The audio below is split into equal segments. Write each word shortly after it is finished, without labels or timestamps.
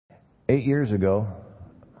8 years ago,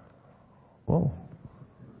 whoa,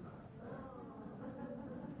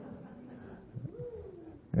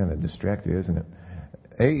 kind of distract you, isn't it?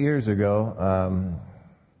 8 years ago,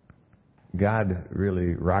 God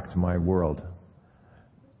really rocked my world,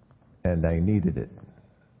 and I needed it.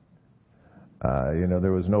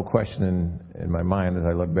 There was no question in my mind as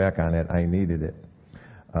I look back on it, I needed it.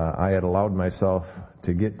 I had allowed myself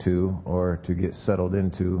to get to, or to get settled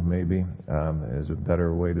into, maybe, is a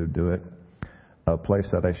better way to do it, a place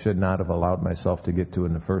that I should not have allowed myself to get to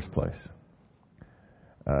in the first place.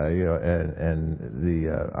 I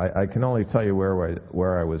can only tell you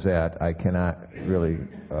where I was at. I cannot really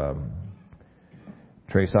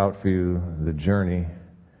trace out for you the journey,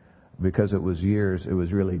 because it was years, it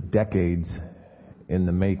was really decades in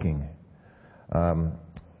the making.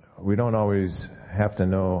 We don't always have to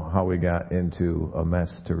know how we got into a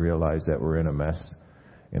mess to realize that we're in a mess.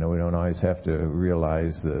 We don't always have to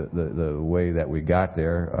realize the way that we got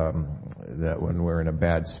there, that when we're in a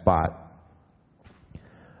bad spot.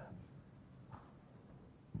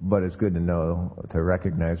 But it's good to know, to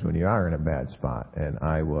recognize when you are in a bad spot, and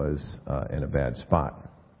I was in a bad spot.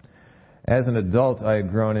 As an adult, I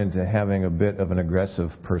had grown into having a bit of an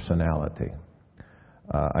aggressive personality.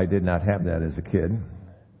 I did not have that as a kid.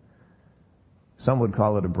 Some would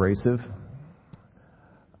call it abrasive.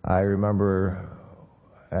 I remember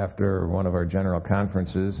after one of our general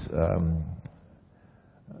conferences, an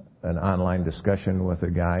online discussion with a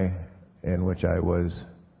guy in which I was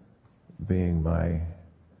being my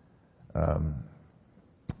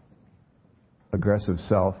aggressive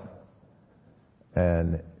self,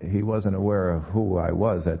 and he wasn't aware of who I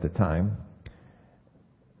was at the time.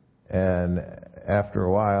 And after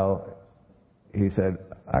a while, he said,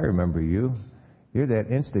 "I remember you. You're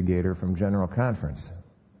that instigator from General Conference."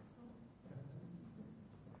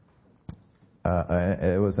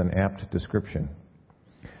 It was an apt description.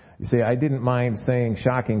 You see, I didn't mind saying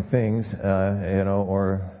shocking things,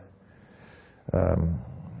 or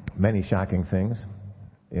many shocking things.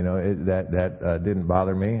 That didn't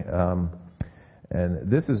bother me.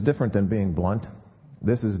 And this is different than being blunt.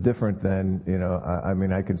 This is different than,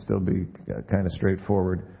 I can still be kind of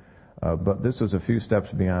straightforward. But this was a few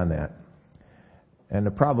steps beyond that. And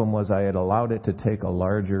the problem was I had allowed it to take a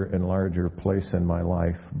larger and larger place in my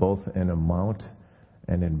life, both in amount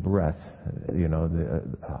and in breadth.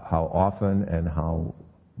 How often and how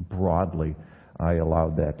broadly I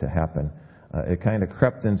allowed that to happen. It kind of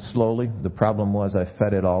crept in slowly. The problem was I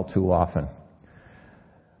fed it all too often.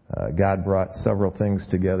 God brought several things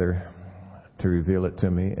together to reveal it to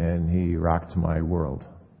me, and He rocked my world.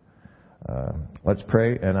 Let's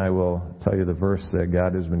pray, and I will tell you the verse that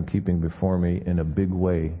God has been keeping before me in a big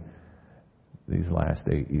way these last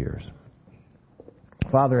 8 years.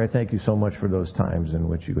 Father, I thank you so much for those times in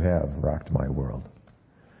which you have rocked my world,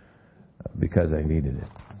 because I needed it.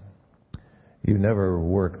 You never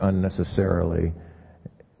work unnecessarily,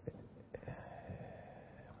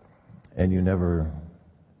 and you never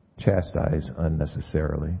chastise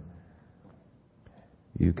unnecessarily.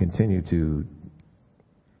 You continue to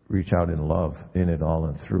reach out in love in it all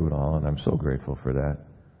and through it all, and I'm so grateful for that.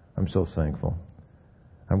 I'm so thankful.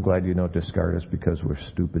 I'm glad you don't discard us because we're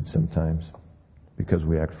stupid sometimes, because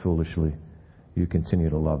we act foolishly. You continue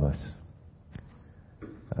to love us.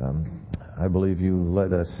 I believe you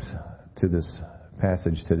led us to this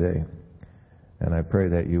passage today, and I pray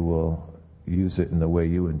that you will use it in the way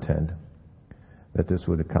you intend, that this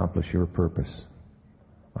would accomplish your purpose.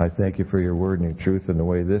 I thank you for your word and your truth and the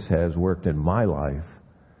way this has worked in my life.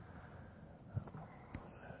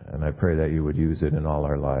 And I pray that you would use it in all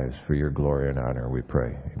our lives for your glory and honor, we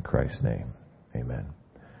pray. In Christ's name, amen.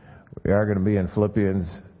 We are going to be in Philippians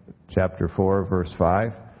chapter 4, verse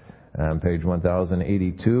 5, on page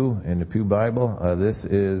 1082 in the Pew Bible. This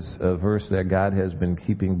is a verse that God has been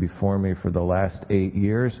keeping before me for the last 8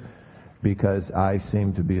 years, because I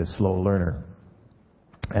seem to be a slow learner.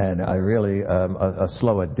 And I really, a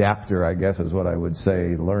slow adapter, I guess is what I would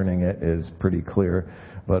say. Learning it is pretty clear,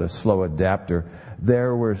 but a slow adapter.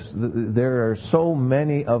 There are so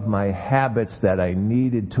many of my habits that I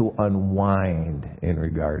needed to unwind in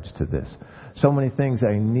regards to this. So many things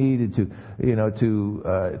I needed to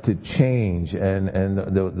change, and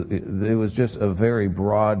it was just a very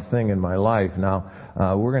broad thing in my life. Now,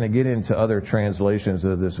 we're going to get into other translations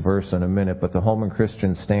of this verse in a minute, but the Holman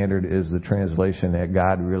Christian Standard is the translation that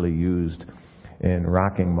God really used in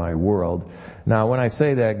rocking my world. Now, when I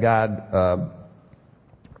say that God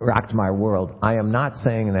rocked my world, I am not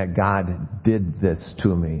saying that God did this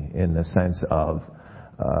to me in the sense of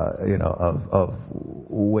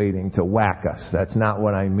waiting to whack us. That's not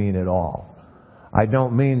what I mean at all. I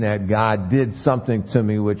don't mean that God did something to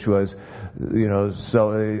me which was,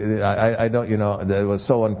 so I don't, that was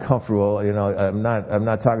so uncomfortable. I'm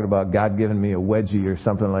not talking about God giving me a wedgie or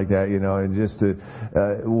something like that. And just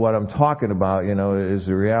what I'm talking about, is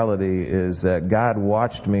the reality is that God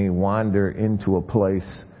watched me wander into a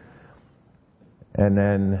place, and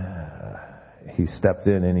then He stepped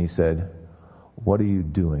in and He said, "What are you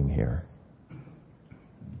doing here?"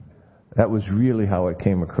 That was really how it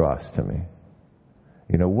came across to me.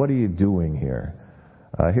 What are you doing here?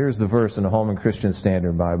 Here's the verse in the Holman Christian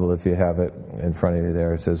Standard Bible, if you have it in front of you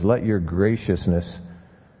there. It says, "Let your graciousness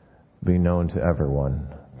be known to everyone.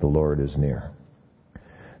 The Lord is near."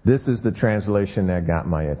 This is the translation that got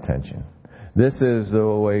my attention. This is the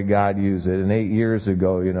way God used it. And 8 years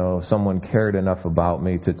ago, someone cared enough about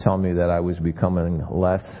me to tell me that I was becoming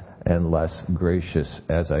less and less gracious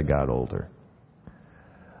as I got older.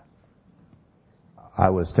 I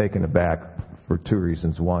was taken aback for two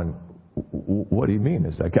reasons. One, what do you mean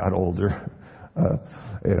as I got older?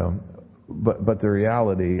 But the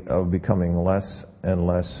reality of becoming less and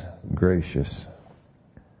less gracious,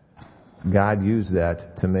 God used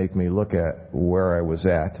that to make me look at where I was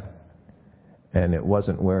at, and it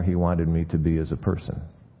wasn't where He wanted me to be as a person.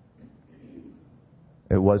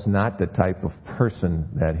 It was not the type of person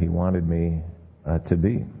that He wanted me to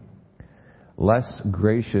be. Less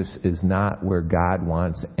gracious is not where God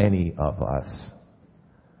wants any of us.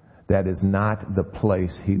 That is not the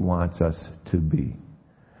place He wants us to be.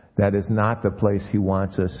 That is not the place He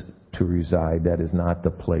wants us to reside. That is not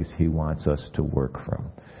the place He wants us to work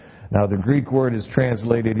from. Now, the Greek word is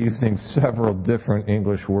translated using several different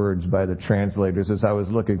English words by the translators as I was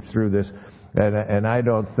looking through this, and I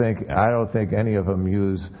don't think any of them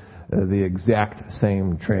use the exact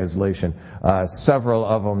same translation. Several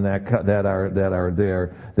of them that are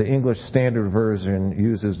there. The English Standard Version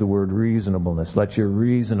uses the word reasonableness. Let your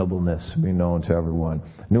reasonableness be known to everyone.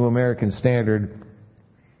 New American Standard,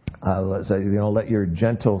 let your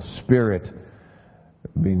gentle spirit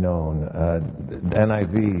be known.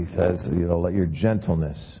 NIV says, let your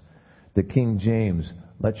gentleness. The King James,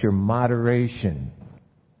 let your moderation.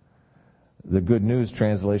 The Good News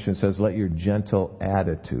Translation says, let your gentle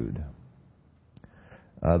attitude.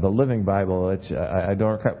 The Living Bible, which I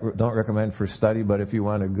don't recommend for study, but if you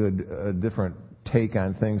want a good, different take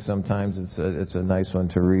on things, sometimes it's a nice one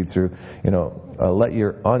to read through. Let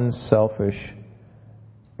your unselfish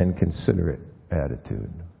and considerate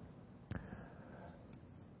attitude.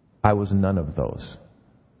 I was none of those.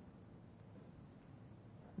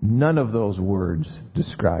 None of those words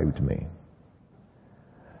described me.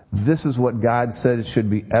 This is what God said should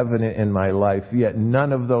be evident in my life, yet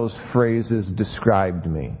none of those phrases described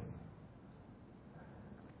me.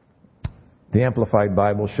 The Amplified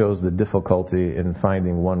Bible shows the difficulty in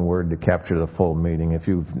finding one word to capture the full meaning. If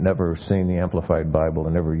you've never seen the Amplified Bible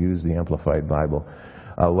and never used the Amplified Bible,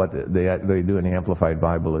 what they do in the Amplified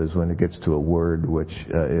Bible is when it gets to a word which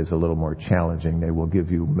is a little more challenging, they will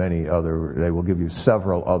give you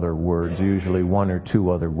several other words, usually one or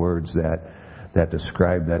two other words that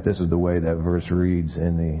describe that. This is the way that verse reads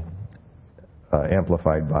in the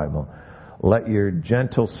Amplified Bible. Let your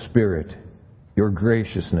gentle spirit, your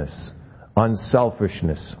graciousness,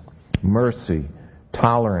 unselfishness, mercy,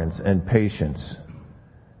 tolerance, and patience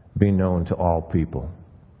be known to all people.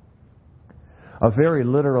 A very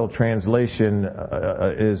literal translation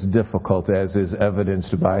is difficult, as is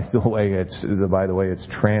evidenced by the way it's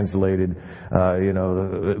translated,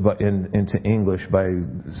 but into English by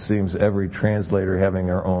seems every translator having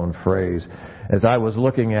their own phrase. As I was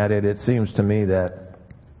looking at it, it seems to me that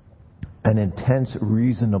an intense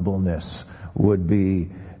reasonableness would be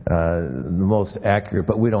the most accurate,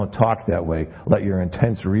 but we don't talk that way. Let your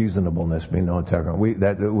intense reasonableness be known to everyone.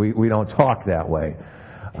 We don't talk that way.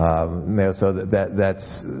 So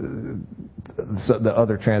that's so the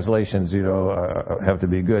other translations, have to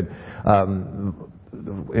be good.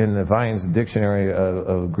 In the Vine's Dictionary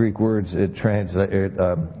of Greek Words, it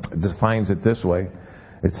defines it this way.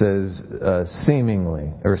 It says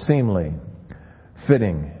seemingly or seemly,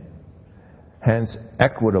 fitting, hence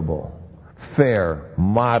equitable, fair,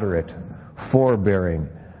 moderate, forbearing,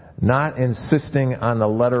 not insisting on the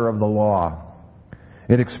letter of the law.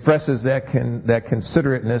 It expresses that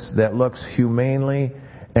considerateness that looks humanely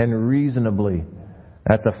and reasonably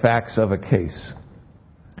at the facts of a case.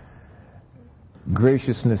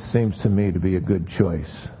 Graciousness seems to me to be a good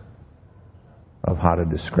choice of how to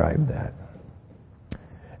describe that.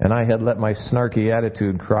 And I had let my snarky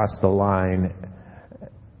attitude cross the line,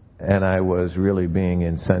 and I was really being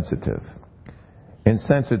insensitive.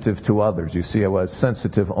 Insensitive to others. You see, I was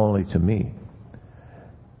sensitive only to me.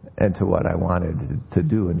 and to what I wanted to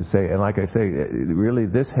do and to say. And like I say, really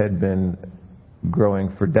this had been growing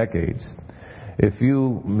for decades. If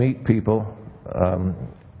you meet people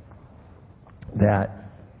that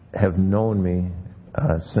have known me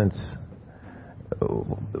since...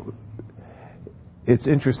 It's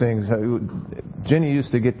interesting. So Jenny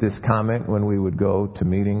used to get this comment when we would go to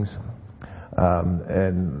meetings,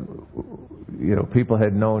 and people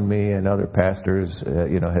had known me, and other pastors,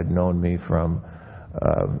 had known me from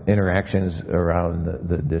interactions around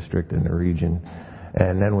the district and the region.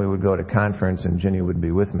 And then we would go to conference, and Jenny would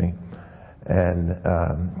be with me. And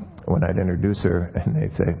when I'd introduce her, and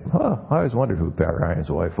they'd say, "Oh, I always wondered who Pat Ryan's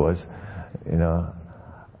wife was,"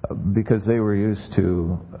 because they were used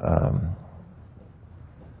to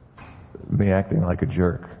me acting like a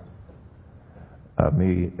jerk,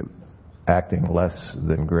 me acting less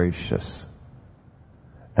than gracious.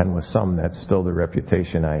 And with some, that's still the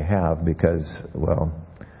reputation I have because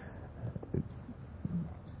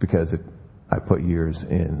I put years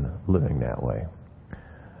in living that way.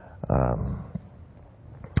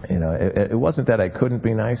 It wasn't that I couldn't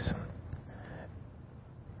be nice.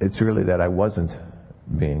 It's really that I wasn't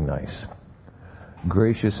being nice.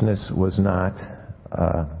 Graciousness was not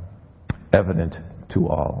evident to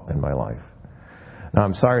all in my life. Now,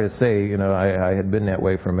 I'm sorry to say, I had been that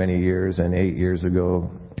way for many years, and 8 years ago,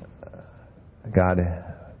 God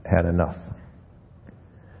had enough.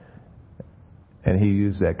 And He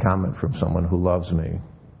used that comment from someone who loves me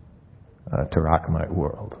to rock my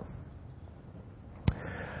world.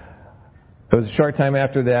 It was a short time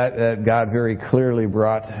after that God very clearly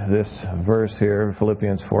brought this verse here,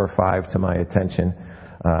 Philippians 4:5, to my attention.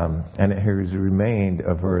 And it has remained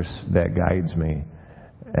a verse that guides me.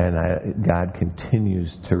 And God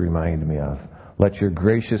continues to remind me of. Let your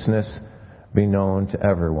graciousness be known to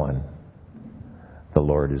everyone. The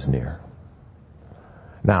Lord is near.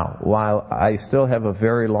 Now, while I still have a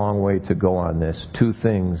very long way to go on this, two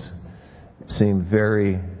things seem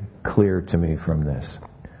very clear to me from this.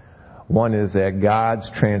 One is that God's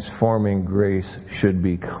transforming grace should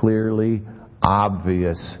be clearly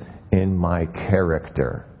obvious in my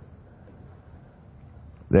character.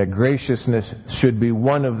 That graciousness should be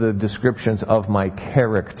one of the descriptions of my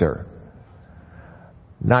character.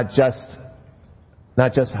 Not just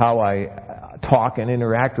how I talk and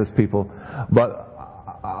interact with people, but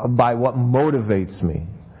by what motivates me,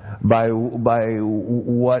 by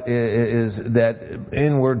what is that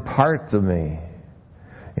inward part of me.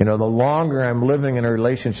 The longer I'm living in a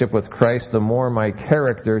relationship with Christ, the more my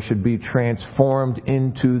character should be transformed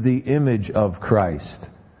into the image of Christ.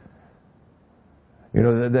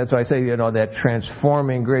 That's why I say, that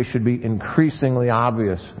transforming grace should be increasingly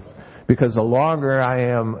obvious. Because the longer I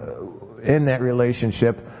am in that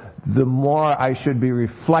relationship, the more I should be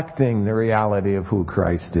reflecting the reality of who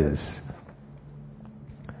Christ is.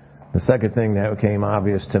 The second thing that became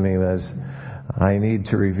obvious to me was I need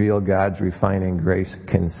to reveal God's refining grace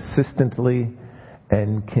consistently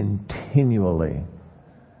and continually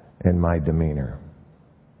in my demeanor.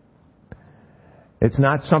 It's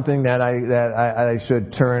not something that I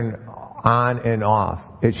should turn on and off.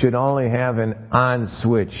 It should only have an on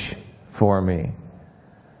switch for me.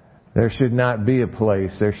 There should not be a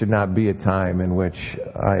place, there should not be a time in which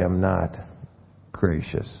I am not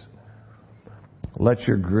gracious. Let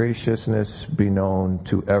your graciousness be known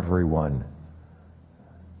to everyone.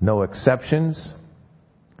 No exceptions,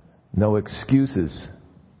 no excuses.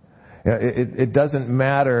 It doesn't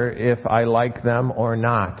matter if I like them or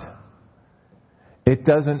not. It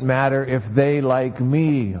doesn't matter if they like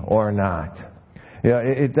me or not.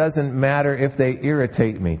 It doesn't matter if they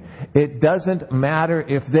irritate me. It doesn't matter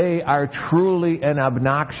if they are truly an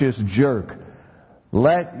obnoxious jerk.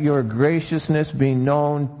 Let your graciousness be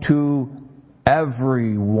known to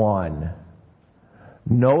everyone.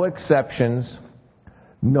 No exceptions,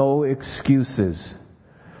 no excuses.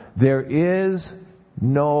 There is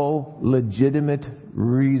no legitimate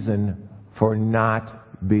reason for not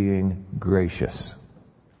being gracious.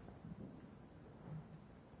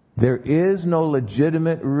 There is no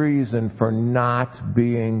legitimate reason for not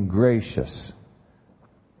being gracious.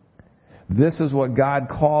 This is what God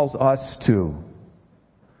calls us to.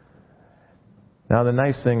 Now, the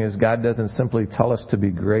nice thing is God doesn't simply tell us to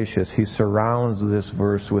be gracious. He surrounds this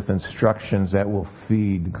verse with instructions that will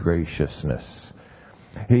feed graciousness.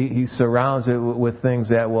 He surrounds it with things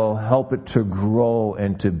that will help it to grow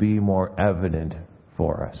and to be more evident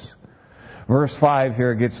for us. Verse 5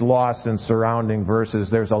 here gets lost in surrounding verses.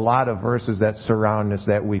 There's a lot of verses that surround us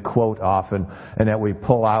that we quote often and that we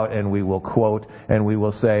pull out and we will quote and we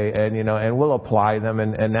will say and we'll apply them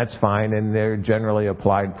and that's fine and they're generally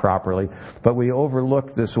applied properly. But we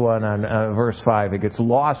overlook this one on verse 5. It gets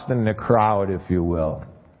lost in the crowd, if you will.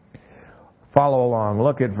 Follow along.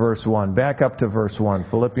 Look at verse 1. Back up to verse 1.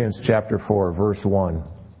 Philippians chapter 4, verse 1.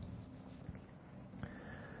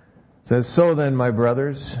 It says, "So then, my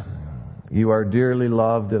brothers, you are dearly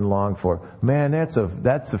loved and longed for." Man, that's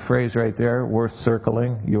a phrase right there worth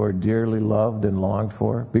circling. You are dearly loved and longed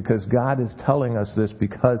for. Because God is telling us this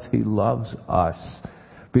because He loves us.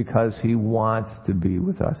 Because He wants to be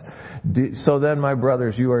with us. "So then, my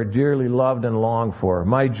brothers, you are dearly loved and longed for.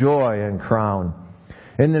 My joy and crown.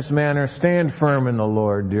 In this manner, stand firm in the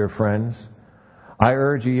Lord, dear friends. I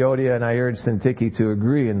urge Euodia and I urge Syntyche to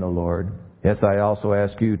agree in the Lord. Yes, I also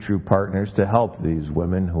ask you, true partners, to help these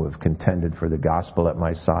women who have contended for the gospel at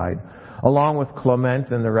my side, along with Clement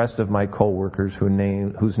and the rest of my co-workers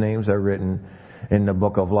whose names are written in the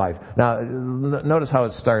book of life." Now, notice how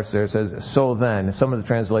it starts there. It says, "So then." Some of the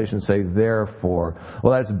translations say, "Therefore."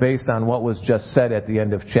 Well, that's based on what was just said at the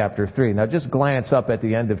end of chapter 3. Now, just glance up at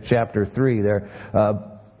the end of chapter 3 there.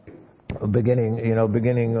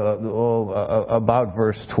 Beginning about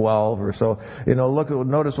verse 12 or so.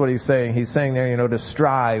 Notice what he's saying. He's saying there, to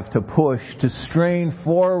strive, to push, to strain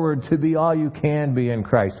forward, to be all you can be in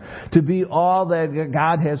Christ, to be all that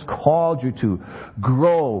God has called you to.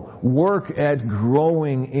 Grow, work at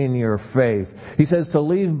growing in your faith. He says to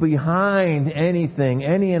leave behind any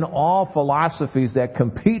and all philosophies that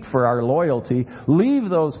compete for our loyalty. Leave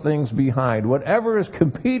those things behind. Whatever is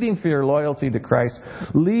competing for your loyalty to Christ,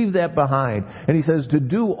 leave that behind. And he says to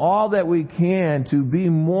do all that we can to be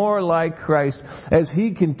more like Christ as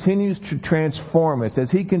He continues to transform us, as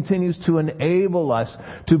He continues to enable us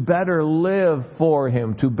to better live for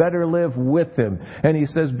Him, to better live with Him. And he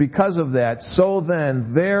says because of that, so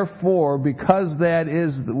then, therefore, because that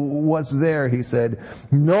is what's there, he said,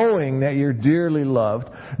 knowing that you're dearly loved,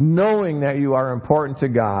 knowing that you are important to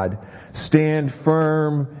God, stand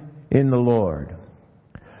firm in the Lord.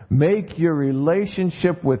 Make your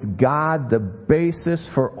relationship with God the basis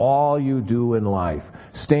for all you do in life.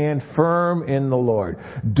 Stand firm in the Lord.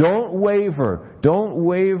 Don't waver. Don't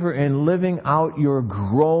waver in living out your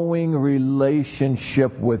growing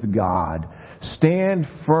relationship with God. Stand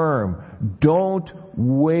firm. Don't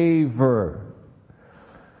waver.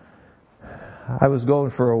 I was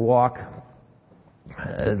going for a walk.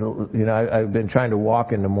 I've been trying to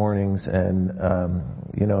walk in the mornings, and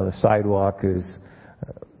the sidewalk is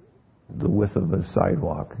the width of a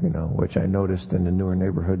sidewalk, which I noticed in the newer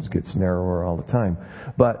neighborhoods gets narrower all the time.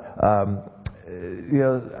 But,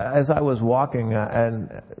 as I was walking,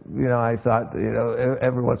 I thought,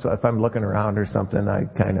 every once in a while, if I'm looking around or something, I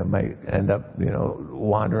kind of might end up,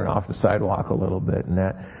 wandering off the sidewalk a little bit and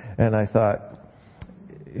that. And I thought,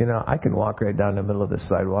 I can walk right down the middle of this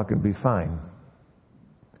sidewalk and be fine.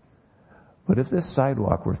 But if this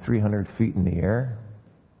sidewalk were 300 feet in the air,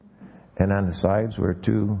 and on the sides were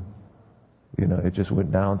it just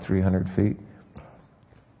went down 300 feet,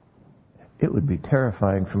 it would be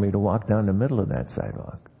terrifying for me to walk down the middle of that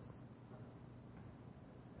sidewalk.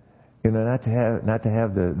 Not to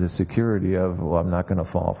have the security of, well, I'm not going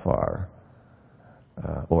to fall far,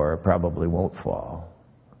 or I probably won't fall.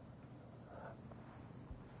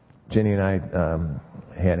 Jenny and I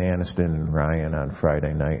had Aniston and Ryan on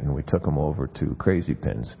Friday night, and we took them over to Crazy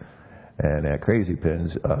Pins. And at Crazy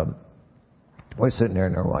Pins, we're sitting there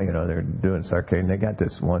and they're doing arcade, and they got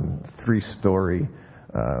this 3-story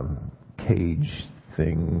cage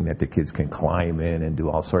thing that the kids can climb in and do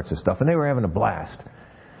all sorts of stuff, and they were having a blast.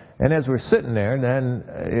 And as we're sitting there, then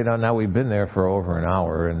now we've been there for over an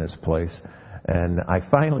hour in this place, and I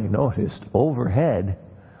finally noticed overhead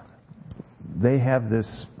they have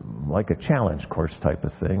this like a challenge course type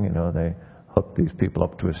of thing. They hook these people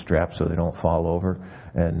up to a strap so they don't fall over,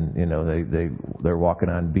 and they're walking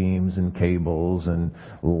on beams and cables and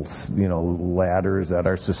ladders that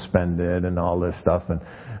are suspended and all this stuff. And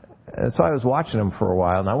so I was watching them for a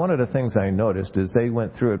while. Now, one of the things I noticed is they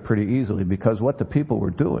went through it pretty easily, because what the people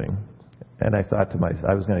were doing, and I thought to myself,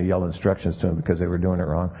 I was going to yell instructions to them because they were doing it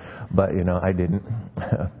wrong, but I didn't.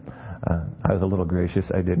 I was a little gracious.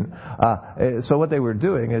 I didn't. So what they were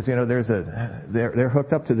doing is, they're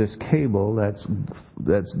hooked up to this cable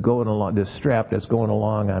that's going along, this strap that's going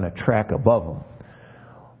along on a track above them.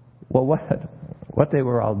 Well, what they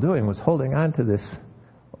were all doing was holding on to this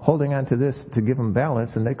holding on to this to give them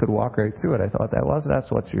balance, and they could walk right through it. I thought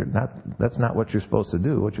that's not what you're supposed to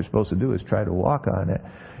do. What you're supposed to do is try to walk on it,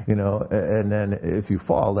 and then if you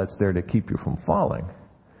fall, that's there to keep you from falling.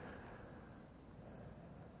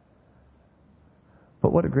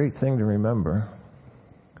 But what a great thing to remember,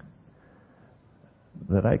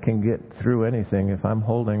 that I can get through anything if I'm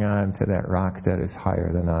holding on to that rock that is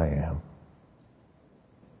higher than I am.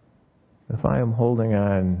 If I am holding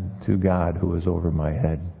on to God who is over my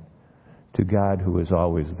head, to God who is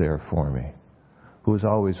always there for me, who is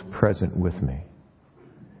always present with me,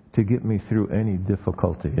 to get me through any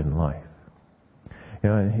difficulty in life.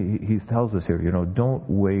 And he tells us here, don't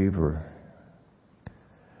waver.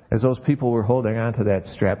 As those people were holding on to that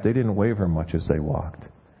strap, they didn't waver much as they walked.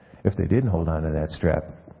 If they didn't hold on to that strap,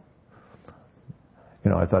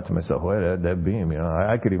 I thought to myself, well, that beam,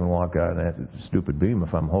 I could even walk on that stupid beam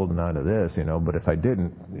if I'm holding on to this, but if I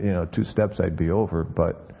didn't, 2 steps I'd be over,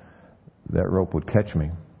 but that rope would catch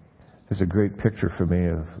me. There's a great picture for me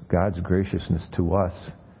of God's graciousness to us,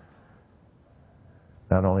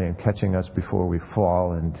 not only in catching us before we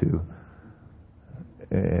fall into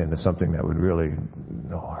something that would really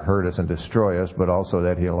hurt us and destroy us, but also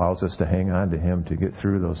that He allows us to hang on to Him to get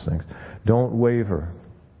through those things. Don't waver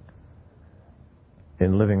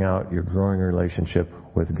in living out your growing relationship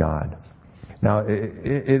with God. Now,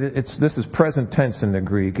 this is present tense in the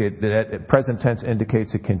Greek. Present tense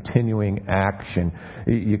indicates a continuing action.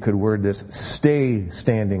 You could word this, stay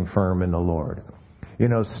standing firm in the Lord.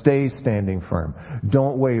 Stay standing firm.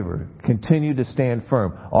 Don't waver. Continue to stand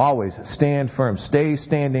firm. Always stand firm. Stay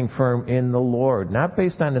standing firm in the Lord. Not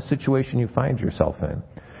based on the situation you find yourself in.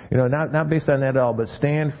 Not based on that at all, but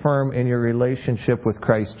stand firm in your relationship with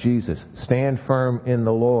Christ Jesus. Stand firm in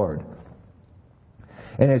the Lord.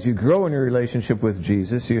 And as you grow in your relationship with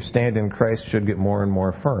Jesus, your stand in Christ should get more and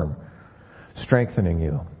more firm, strengthening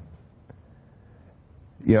you.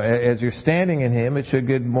 As you're standing in Him, it should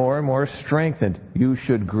get more and more strengthened. You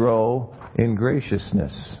should grow in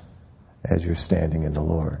graciousness as you're standing in the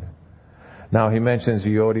Lord. Now, he mentions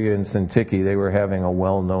Euodia and Syntyche. They were having a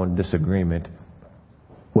well-known disagreement,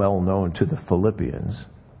 well-known to the Philippians.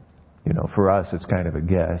 For us, it's kind of a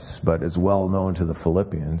guess, but it's well-known to the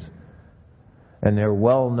Philippians. And their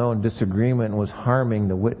well-known disagreement was harming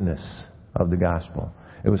the witness of the gospel.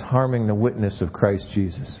 It was harming the witness of Christ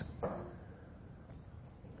Jesus.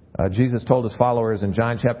 Jesus told His followers in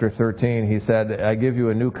John chapter 13, He said, I give you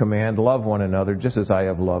a new command, love one another just as I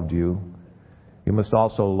have loved you. You must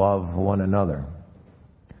also love one another.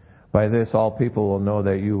 By this all people will know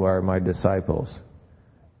that you are my disciples,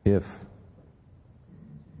 if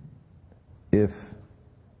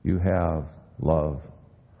you have love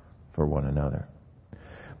for one another.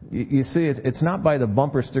 You see, it's not by the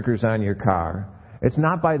bumper stickers on your car. It's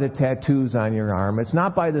not by the tattoos on your arm. It's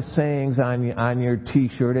not by the sayings on your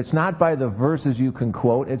T-shirt. It's not by the verses you can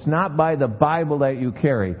quote. It's not by the Bible that you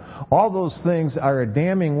carry. All those things are a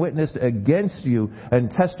damning witness against you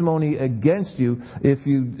and testimony against you if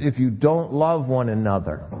you don't love one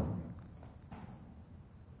another.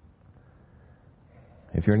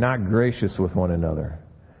 If you're not gracious with one another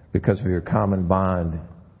because of your common bond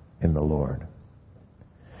in the Lord.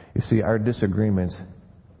 You see, our disagreements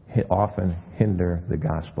often hinder the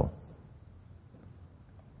gospel.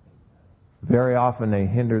 Very often they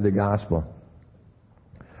hinder the gospel.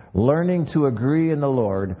 Learning to agree in the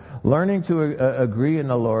Lord,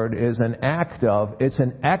 is an it's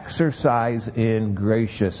an exercise in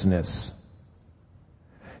graciousness.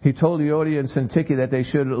 He told Euodia and Syntyche that they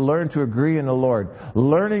should learn to agree in the Lord.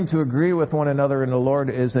 Learning to agree with one another in the Lord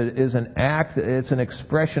is an act, it's an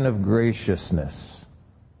expression of graciousness.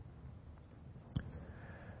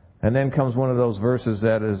 And then comes one of those verses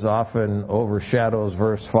that is often overshadows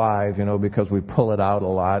verse 5, because we pull it out a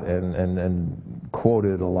lot and quote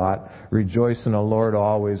it a lot. Rejoice in the Lord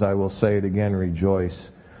always. I will say it again, rejoice.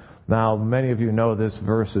 Now, many of you know this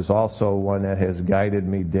verse is also one that has guided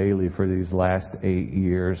me daily for these last 8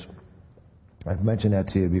 years. I've mentioned that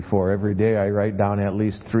to you before. Every day I write down at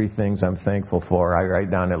least 3 things I'm thankful for. I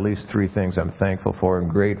write down at least 3 things I'm thankful for and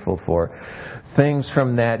grateful for. Things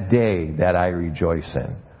from that day that I rejoice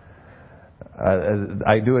in.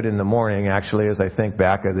 I do it in the morning, actually, as I think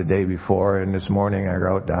back of the day before. And this morning I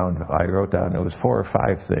wrote down it was 4 or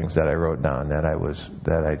 5 things that I wrote down that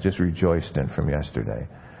I just rejoiced in from yesterday.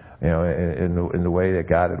 In the way that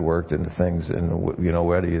God had worked, and the things,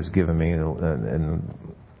 what He has given me, and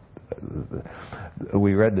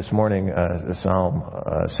we read this morning Psalm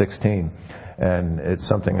 16, and it's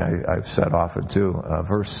something I've said often too.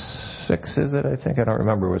 Verse 6 is it? I think, I don't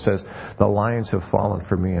remember. Where it says, "The lions have fallen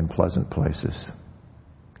for me in pleasant places."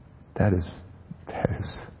 That is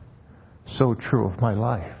so true of my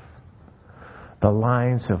life. The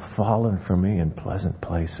lines have fallen for me in pleasant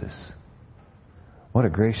places. What a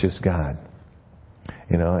gracious God.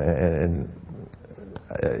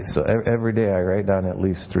 So every day I write down at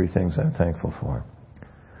least 3 things I'm thankful for.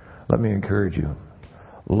 Let me encourage you.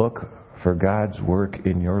 Look for God's work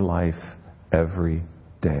in your life every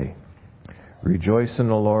day. Rejoice in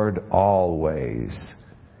the Lord always.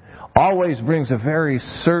 Always brings a very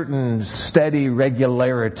certain steady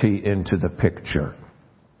regularity into the picture.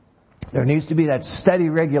 There needs to be that steady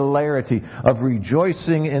regularity of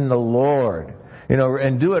rejoicing in the Lord.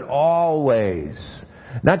 And do it always.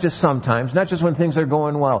 Not just sometimes, not just when things are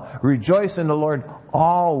going well. Rejoice in the Lord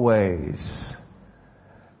always.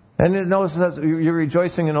 And notice that you're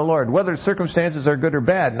rejoicing in the Lord, whether circumstances are good or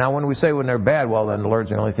bad. Now, when we say when they're bad, well, then the Lord's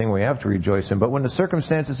the only thing we have to rejoice in. But when the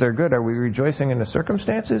circumstances are good, are we rejoicing in the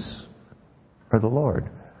circumstances or the Lord?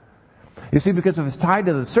 You see, because if it's tied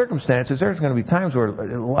to the circumstances, there's going to be times where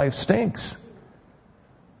life stinks.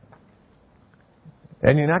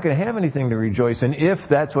 And you're not going to have anything to rejoice in if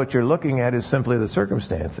that's what you're looking at is simply the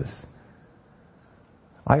circumstances.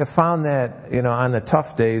 I have found that, on the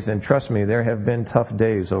tough days, and trust me, there have been tough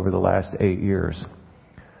days over the last 8 years.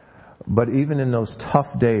 But even in those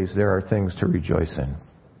tough days, there are things to rejoice in.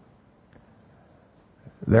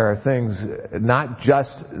 There are things, not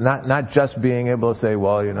just being able to say,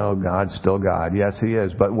 well, God's still God. Yes, He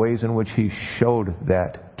is. But ways in which He showed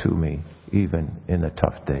that to me, even in the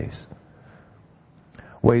tough days.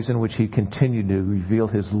 Ways in which He continued to reveal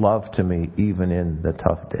His love to me, even in the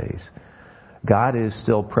tough days. God is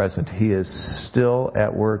still present. He is still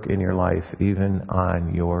at work in your life, even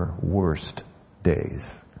on your worst days.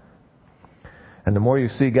 And the more you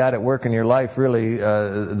see God at work in your life, really,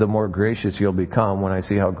 the more gracious you'll become. When I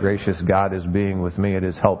see how gracious God is being with me, it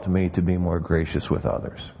has helped me to be more gracious with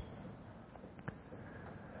others.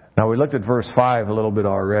 Now, we looked at verse 5 a little bit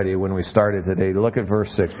already when we started today. Look at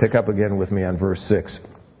verse 6. Pick up again with me on verse 6.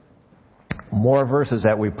 More verses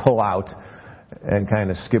that we pull out and kind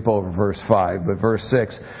of skip over verse 5. But verse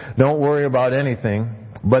 6, don't worry about anything,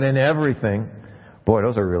 but in everything. Boy,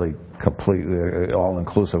 those are really completely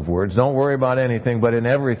all-inclusive words. Don't worry about anything, but in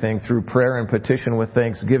everything, through prayer and petition with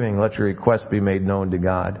thanksgiving, let your requests be made known to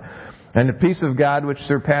God. And the peace of God, which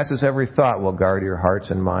surpasses every thought, will guard your hearts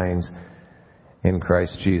and minds in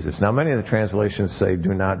Christ Jesus. Now, many of the translations say,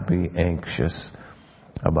 do not be anxious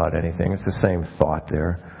about anything. It's the same thought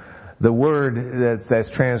there. The word that's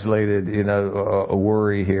translated, a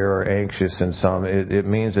worry here or anxious in some, it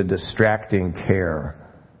means a distracting care.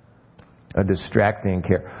 A distracting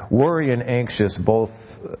care. Worry and anxious both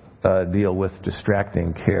deal with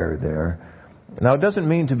distracting care there. Now, it doesn't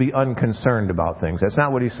mean to be unconcerned about things. That's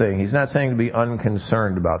not what he's saying. He's not saying to be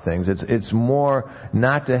unconcerned about things. It's more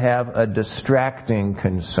not to have a distracting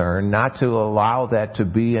concern, not to allow that to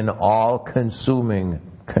be an all-consuming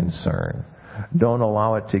concern. Don't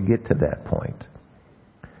allow it to get to that point.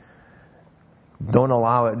 Don't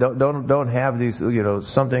allow it. Don't have these.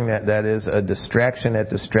 Something that is a distraction that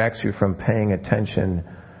distracts you from paying attention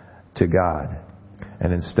to God,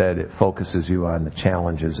 and instead it focuses you on the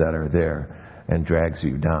challenges that are there and drags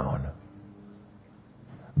you down.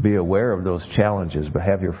 Be aware of those challenges, but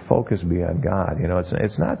have your focus be on God.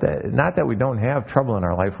 It's not that we don't have trouble in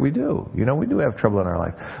our life. We do. We do have trouble in our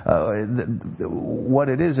life. What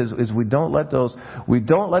it is we don't let those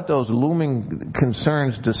looming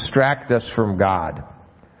concerns distract us from God,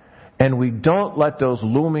 and we don't let those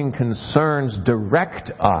looming concerns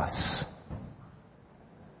direct us.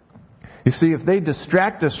 You see, if they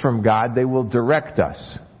distract us from God, they will direct us.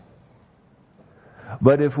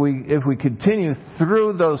 But if we continue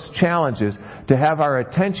through those challenges to have our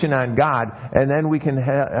attention on God, and then we can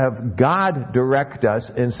have God direct us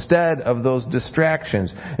instead of those distractions,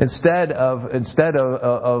 instead of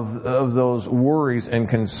those worries and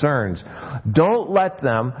concerns. Don't let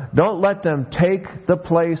them take the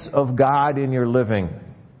place of God in your living.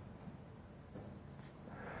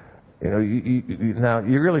 Now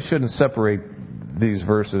you really shouldn't separate these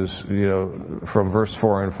verses, from verse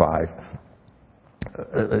 4 and 5.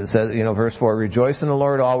 It says, verse 4, rejoice in the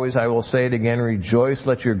Lord always. I will say it again, rejoice.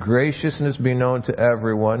 Let your graciousness be known to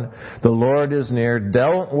everyone. The Lord is near.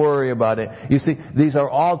 Don't worry about it. You see, these are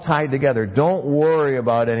all tied together. Don't worry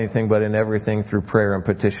about anything, but in everything through prayer and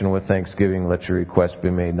petition with thanksgiving, let your requests be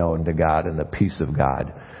made known to God, and the peace of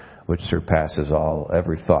God, which surpasses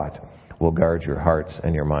every thought, will guard your hearts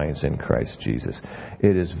and your minds in Christ Jesus.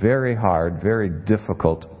 It is very hard, very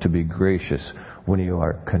difficult to be gracious when you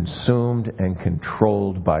are consumed and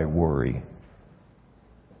controlled by worry.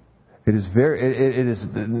 It is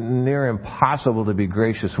near impossible to be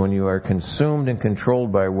gracious when you are consumed and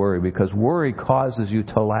controlled by worry, because worry causes you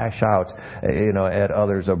to lash out, at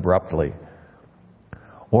others abruptly.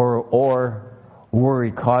 Or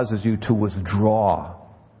worry causes you to withdraw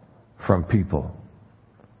from people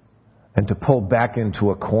and to pull back into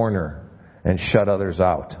a corner and shut others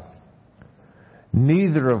out.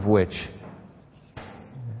 Neither of which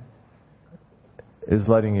is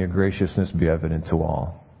letting your graciousness be evident to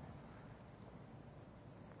all.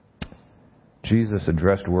 Jesus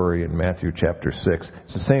addressed worry in Matthew chapter 6.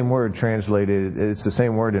 It's the same word translated. It's the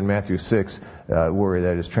same word in Matthew 6, worry,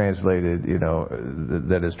 that is translated.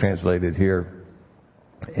 That is translated here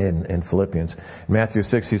in Philippians. In Matthew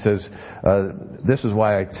 6, he says, "This is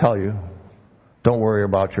why I tell you, don't worry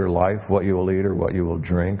about your life, what you will eat or what you will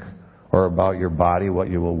drink, or about your body, what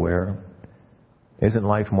you will wear. Isn't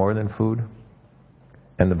life more than food,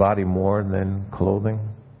 and the body more than clothing?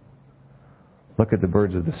 Look at the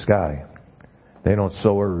birds of the sky. They don't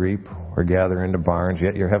sow or reap or gather into barns,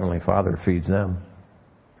 yet your heavenly Father feeds them.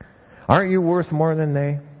 Aren't you worth more than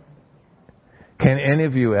they? Can any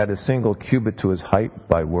of you add a single cubit to his height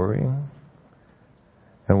by worrying?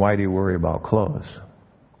 And why do you worry about clothes?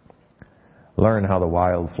 Learn how the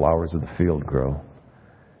wild flowers of the field grow.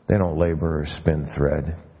 They don't labor or spin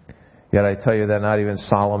thread. Yet I tell you that not even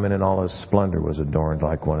Solomon in all his splendor was adorned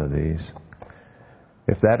like one of these.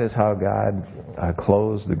 If that is how God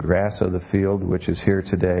clothes the grass of the field, which is here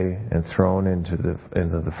today and thrown into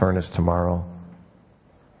the furnace tomorrow,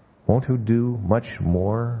 won't He do much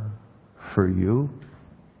more for you,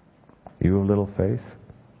 you of little faith?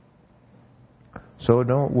 So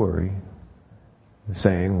don't worry,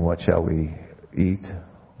 saying, what shall we eat,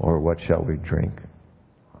 or what shall we drink,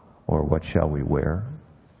 or what shall we wear?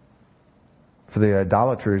 For the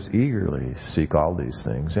idolaters eagerly seek all these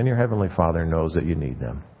things, and your heavenly Father knows that you need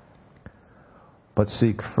them. But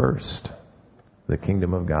seek first the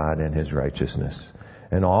kingdom of God and His righteousness,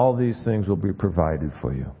 and all these things will be provided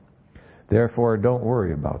for you. Therefore, don't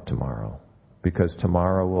worry about tomorrow, because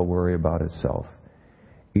tomorrow will worry about itself.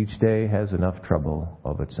 Each day has enough trouble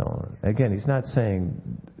of its own. Again, he's not saying,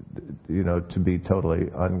 to be totally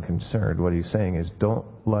unconcerned. What he's saying is, don't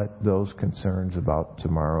let those concerns about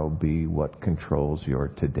tomorrow be what controls your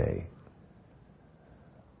today.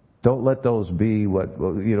 Don't let those be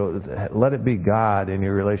let it be God and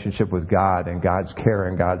your relationship with God and God's care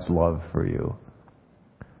and God's love for you.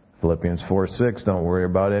 Philippians 4:6, don't worry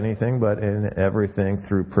about anything, but in everything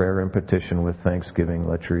through prayer and petition with thanksgiving,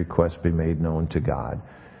 let your requests be made known to God.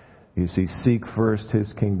 You see, seek first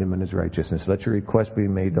His kingdom and His righteousness. Let your request be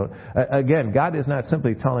made known. Again, God is not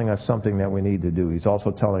simply telling us something that we need to do. He's also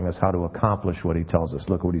telling us how to accomplish what He tells us.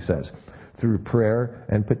 Look what He says. Through prayer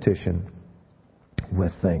and petition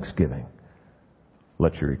with thanksgiving,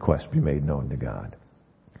 let your request be made known to God.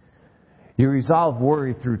 You resolve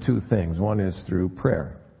worry through two things. One is through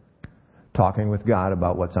prayer. Talking with God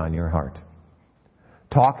about what's on your heart.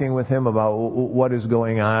 Talking with Him about what is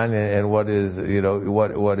going on and what is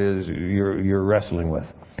you're wrestling with.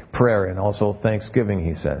 Prayer and also thanksgiving,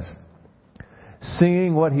 he says.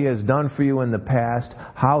 Seeing what He has done for you in the past,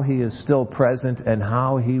 how He is still present, and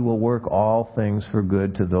how He will work all things for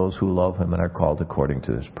good to those who love Him and are called according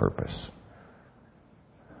to His purpose.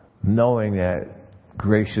 Knowing that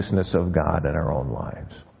graciousness of God in our own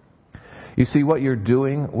lives. You see, what you're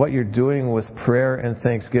doing with prayer and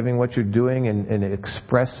thanksgiving, what you're doing in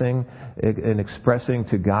expressing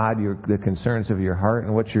to God the concerns of your heart,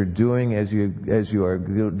 and what you're doing as you are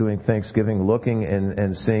doing thanksgiving, looking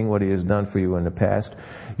and seeing what He has done for you in the past,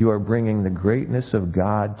 you are bringing the greatness of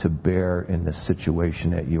God to bear in the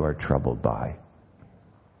situation that you are troubled by.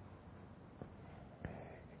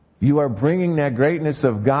 You are bringing that greatness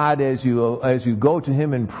of God as you go to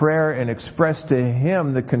Him in prayer and express to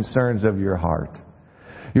Him the concerns of your heart.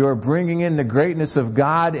 You are bringing in the greatness of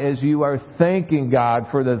God as you are thanking God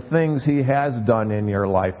for the things He has done in your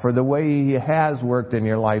life, for the way He has worked in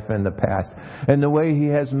your life in the past, and the way He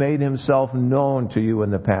has made Himself known to you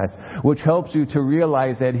in the past, which helps you to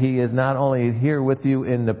realize that He is not only here with you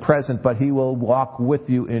in the present, but He will walk with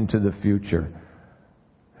you into the future.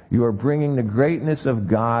 You are bringing the greatness of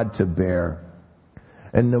God to bear.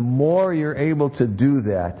 And the more you're able to do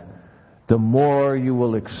that, the more you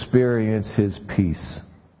will experience His peace.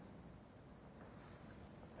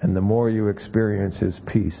 And the more you experience His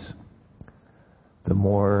peace, the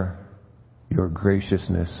more your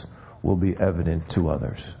graciousness will be evident to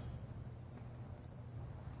others.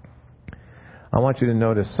 I want you to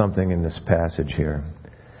notice something in this passage here.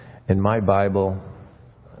 In my Bible,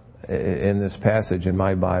 I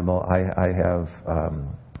have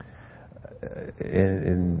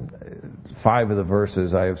in 5 of the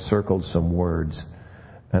verses, I have circled some words,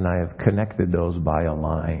 and I have connected those by a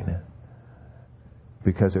line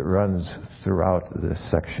because it runs throughout this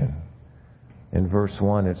section. In verse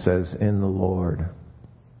 1, it says, "In the Lord."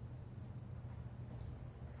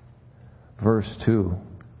 Verse 2,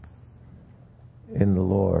 "In the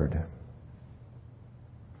Lord."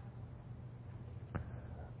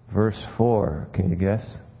 Verse 4, can you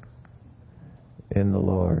guess? "In the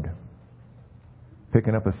Lord."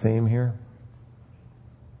 Picking up a theme here?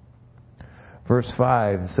 Verse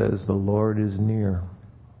 5 says, "The Lord is near."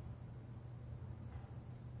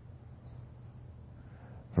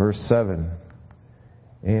 Verse 7,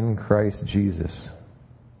 "In Christ Jesus."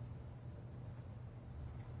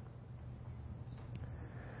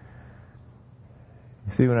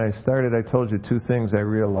 You see, when I started, I told you 2 things I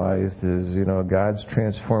realized is, God's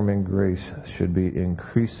transforming grace should be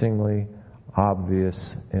increasingly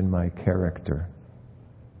obvious in my character.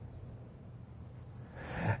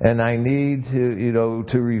 And I need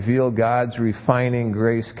to reveal God's refining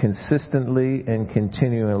grace consistently and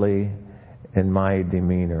continually in my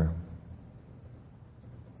demeanor.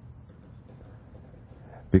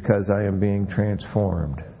 Because I am being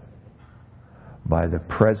transformed by the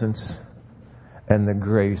presence and the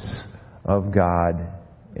grace of God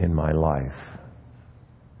in my life.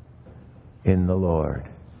 In the Lord.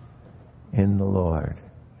 In the Lord.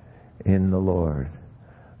 In the Lord.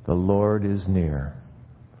 The Lord is near.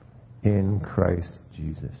 In Christ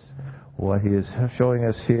Jesus. What he is showing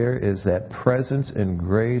us here is that presence and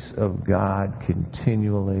grace of God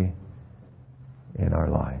continually in our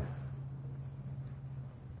life.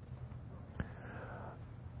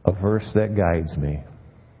 A verse that guides me.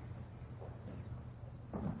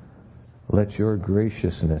 "Let your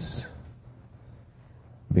graciousness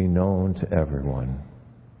be known to everyone.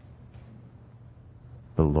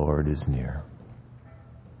 The Lord is near."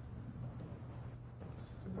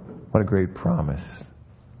 What a great promise.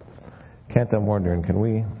 Kent, I'm wondering, can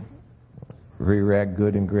we re-rag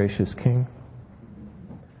 "Good and Gracious King"?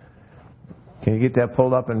 Can you get that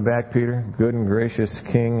pulled up and back, Peter? "Good and Gracious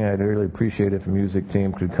King." I'd really appreciate it if the music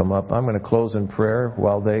team could come up. I'm going to close in prayer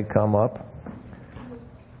while they come up.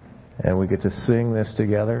 And we get to sing this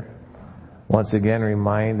together. Once again,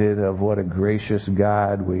 reminded of what a gracious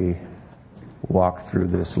God we walk through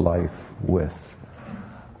this life with.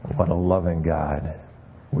 What a loving God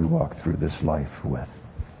we walk through this life with.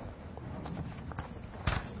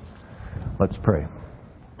 Let's pray.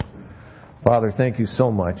 Father, thank you so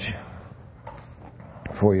much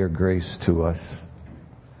for your grace to us,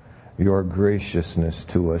 your graciousness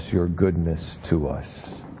to us, your goodness to us.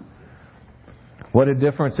 What a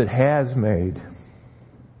difference it has made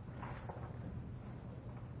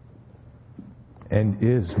and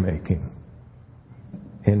is making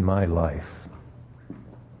in my life.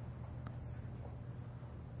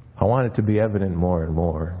 I want it to be evident more and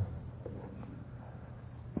more.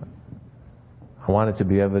 I want it to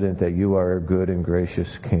be evident that you are a good and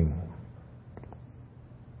gracious King,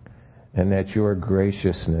 and that your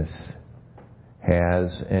graciousness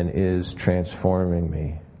has and is transforming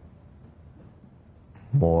me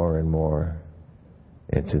more and more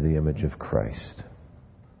into the image of Christ.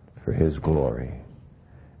 For his glory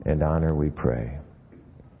and honor we pray.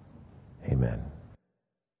 Amen.